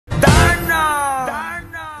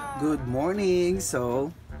Good morning!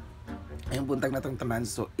 So, ayong buntag na itong tanan.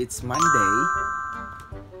 So, it's Monday.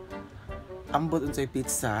 Ambot unsay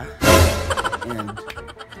pizza. And,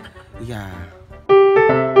 yeah.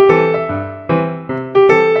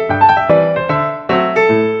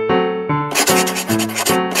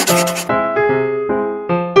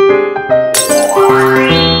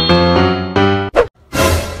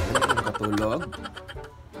 Katulog.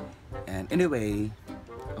 And anyway,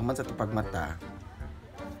 ang man sa pagmata,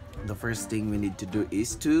 the first thing we need to do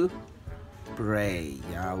is to pray.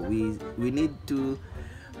 Yeah, we need to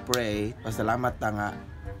pray. Pasalamat ta nga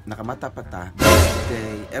nakamata pa ta.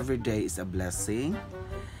 Today, every day is a blessing,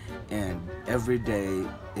 and every day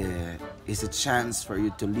is a chance for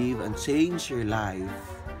you to live and change your life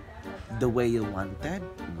the way you wanted,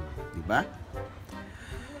 diba?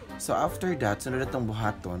 So after that, sunod itong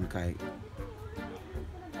buhaton kay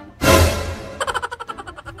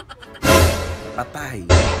patay.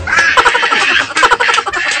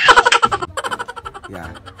 Yeah.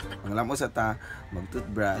 Ang lamo sa ta,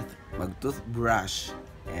 mag-toothbrush,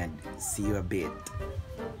 and see you a bit.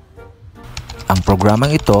 Ang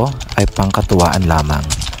programang ito ay pangkatuwaan lamang.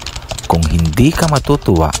 Kung hindi ka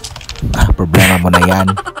matutuwa, problema mo na yan.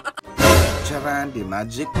 Charan, di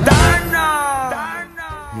magic na. Dana!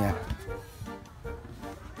 Yeah.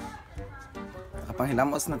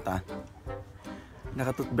 Nakapanghilamos na ta.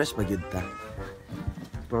 Naka-toothbrush pa gyud ta.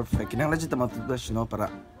 Perfect. Kinahanglan dyan ta mag-toothbrush, no? Para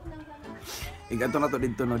igato na to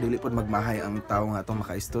dito, no? Dili po magmahay ang tao nga itong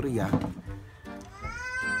makaistorya.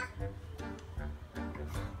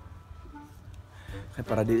 Kaya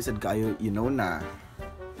para dili sad kayo, you know na,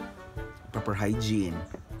 proper hygiene.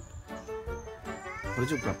 Pero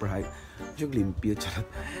yung proper hygiene, yung limpyo, charot.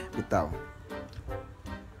 Bitaw.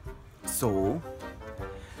 So,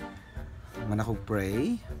 manakog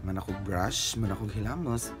pray, manakog brush, manakog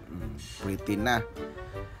hilamos, pretty na.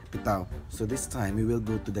 Bitaw. So this time, we will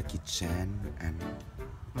go to the kitchen and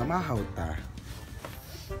mamahaw ta.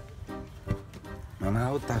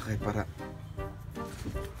 Mamahaw ta kay para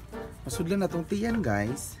masudlan na tong tiyan,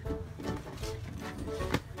 guys.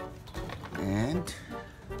 And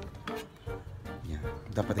yeah,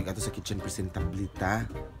 dapat yung ato sa kitchen presentable ta.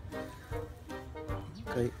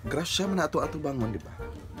 Kay grasya man na ato bangon, di ba?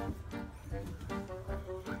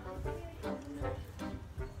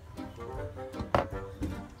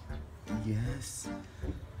 Yes.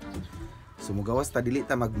 So mugawas ta dili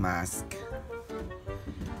ta magmask.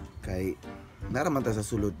 Kay naraman ta sa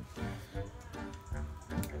sulod.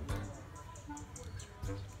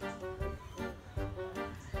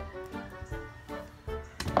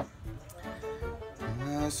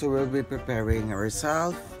 So we'll be preparing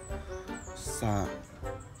ourselves sa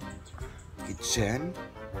kitchen.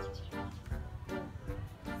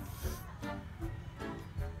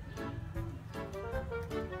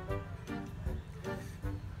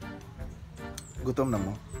 Gutom na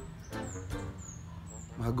mo?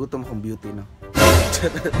 Makagutom akong beauty, no?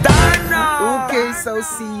 Dana! Okay, so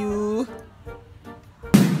see you!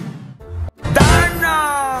 Dana!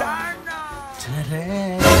 Dana!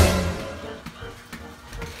 Tadam!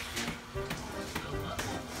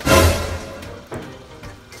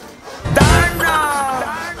 Dana!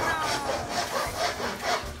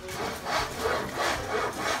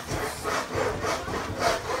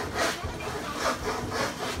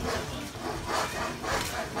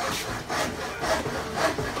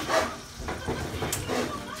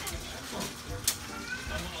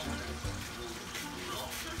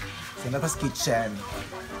 Sinatas kitchen.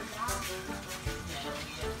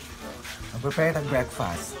 Mag-prepare ng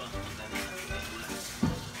breakfast.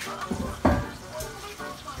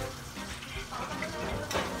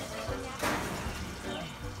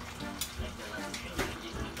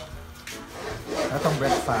 Itong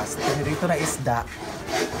breakfast. Pinirito na isda.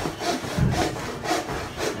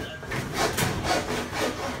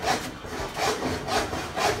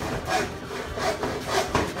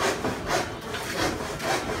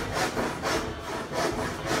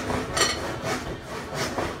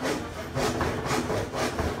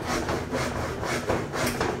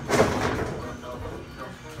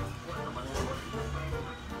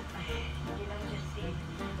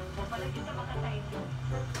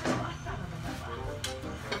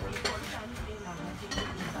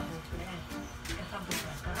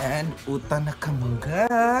 And utan na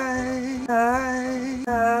kamanggay.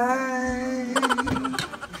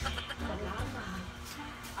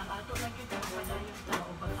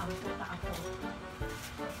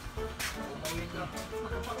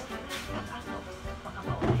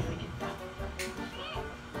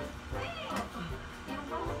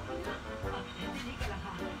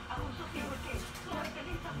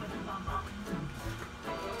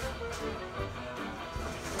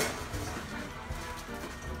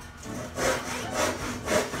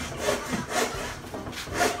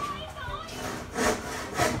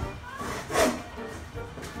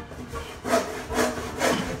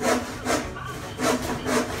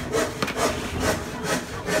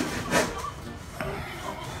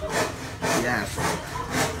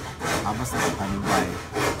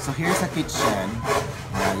 kitchen.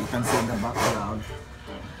 You can see in the background.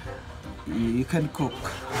 You can cook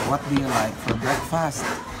what do you like for breakfast.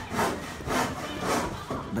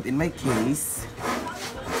 But in my case,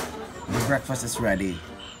 the breakfast is ready.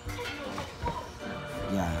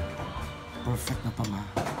 Yeah, perfect na pa nga.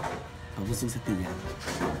 Pabusog sa tiyan.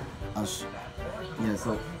 Yeah,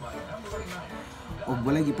 so og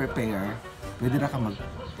wala i-prepare, pwede na ka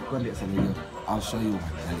kundi sa liyo. I'll show you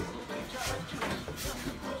one. Dali.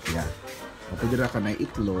 Yeah. Pwede na ka na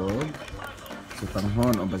itlog,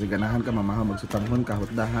 sutanghon, o basi ganahan ka mamahaw magsutanghon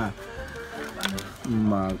kahot da ha.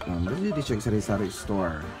 Basi di siya sari-sari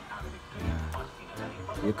store. Yeah.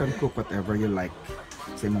 You can cook whatever you like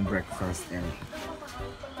sa imong breakfast and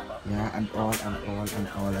and all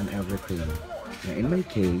and everything. Yeah, in my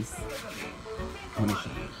case, ano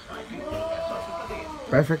siya?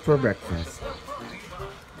 Perfect for breakfast.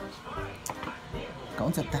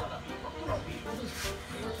 Kaunsa ta?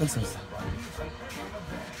 Unsa?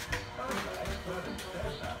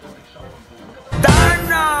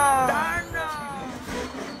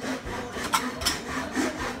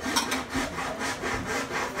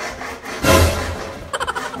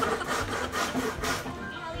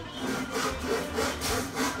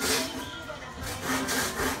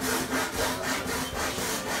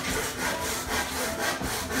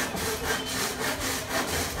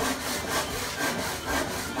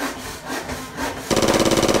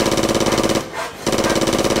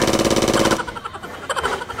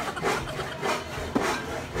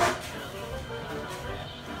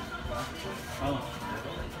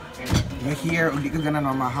 Here, hindi ka ganun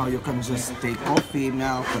mamahaw, you can just take coffee,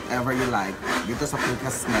 milk, whatever you like. Dito sa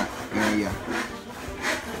pikas na area.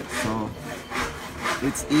 So,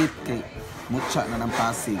 let's eat kay mutya na ng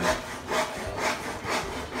Pasig.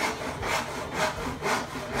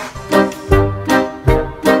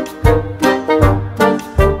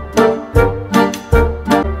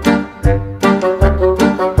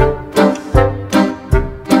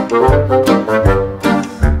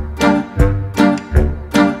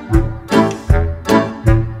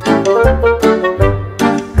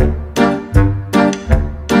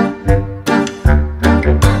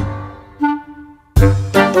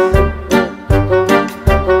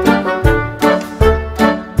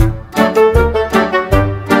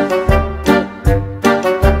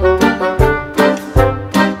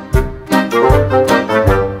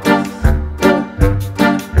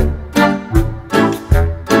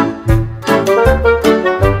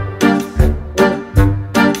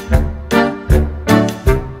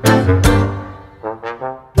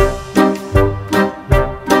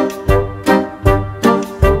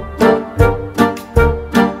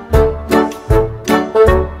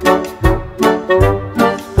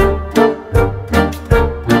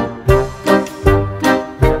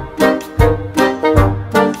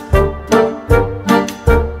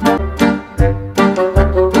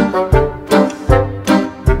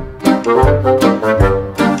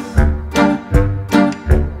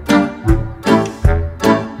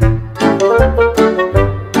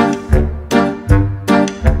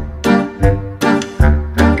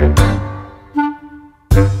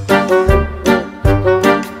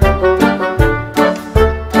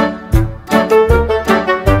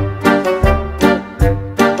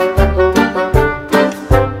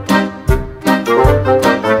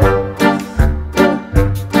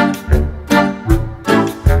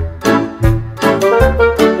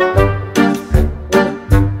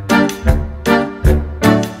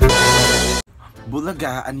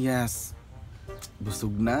 Bulagaan, yes.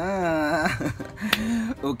 Busog na.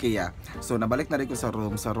 Okay, yeah. So, nabalik na rin ko sa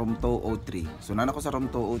room 203. So, nana ko sa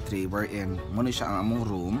room 203 wherein muna siya ang among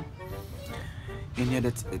room. And yeah,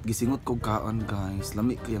 that's it. Gisingot ko kaon, guys.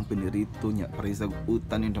 Lami ko yung pinirito niya para sa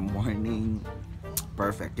utan in the morning.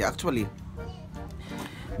 Perfect. Yeah, actually,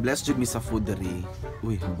 blessed jud mi sa food diri.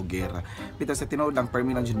 Uy, hambugera. Pita sa tinuod ang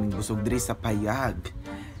permi lang jud mi busog diri sa payag.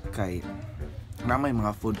 Kay na may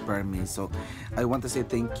mga food permi. So, I want to say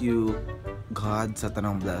thank you God sa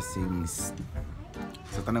tanang blessings.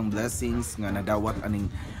 Sa tanang blessings nga nadawat aning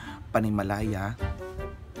panimalaya.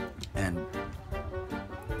 And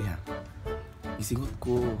yeah. Isingot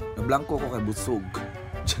ko. Nablangko ko kay busog.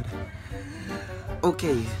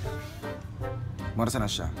 Okay. Marasa na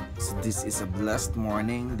siya. So this is a blessed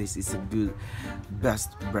morning. This is a good,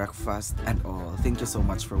 best breakfast and all. Thank you so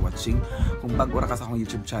much for watching. Kung bago ra ka sa akong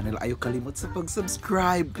YouTube channel, ayaw kalimot sa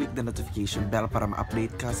pag-subscribe. Click the notification bell para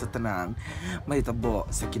ma-update ka sa tanang may tabo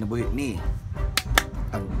sa kinabuhi ni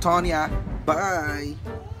Antonia. Bye!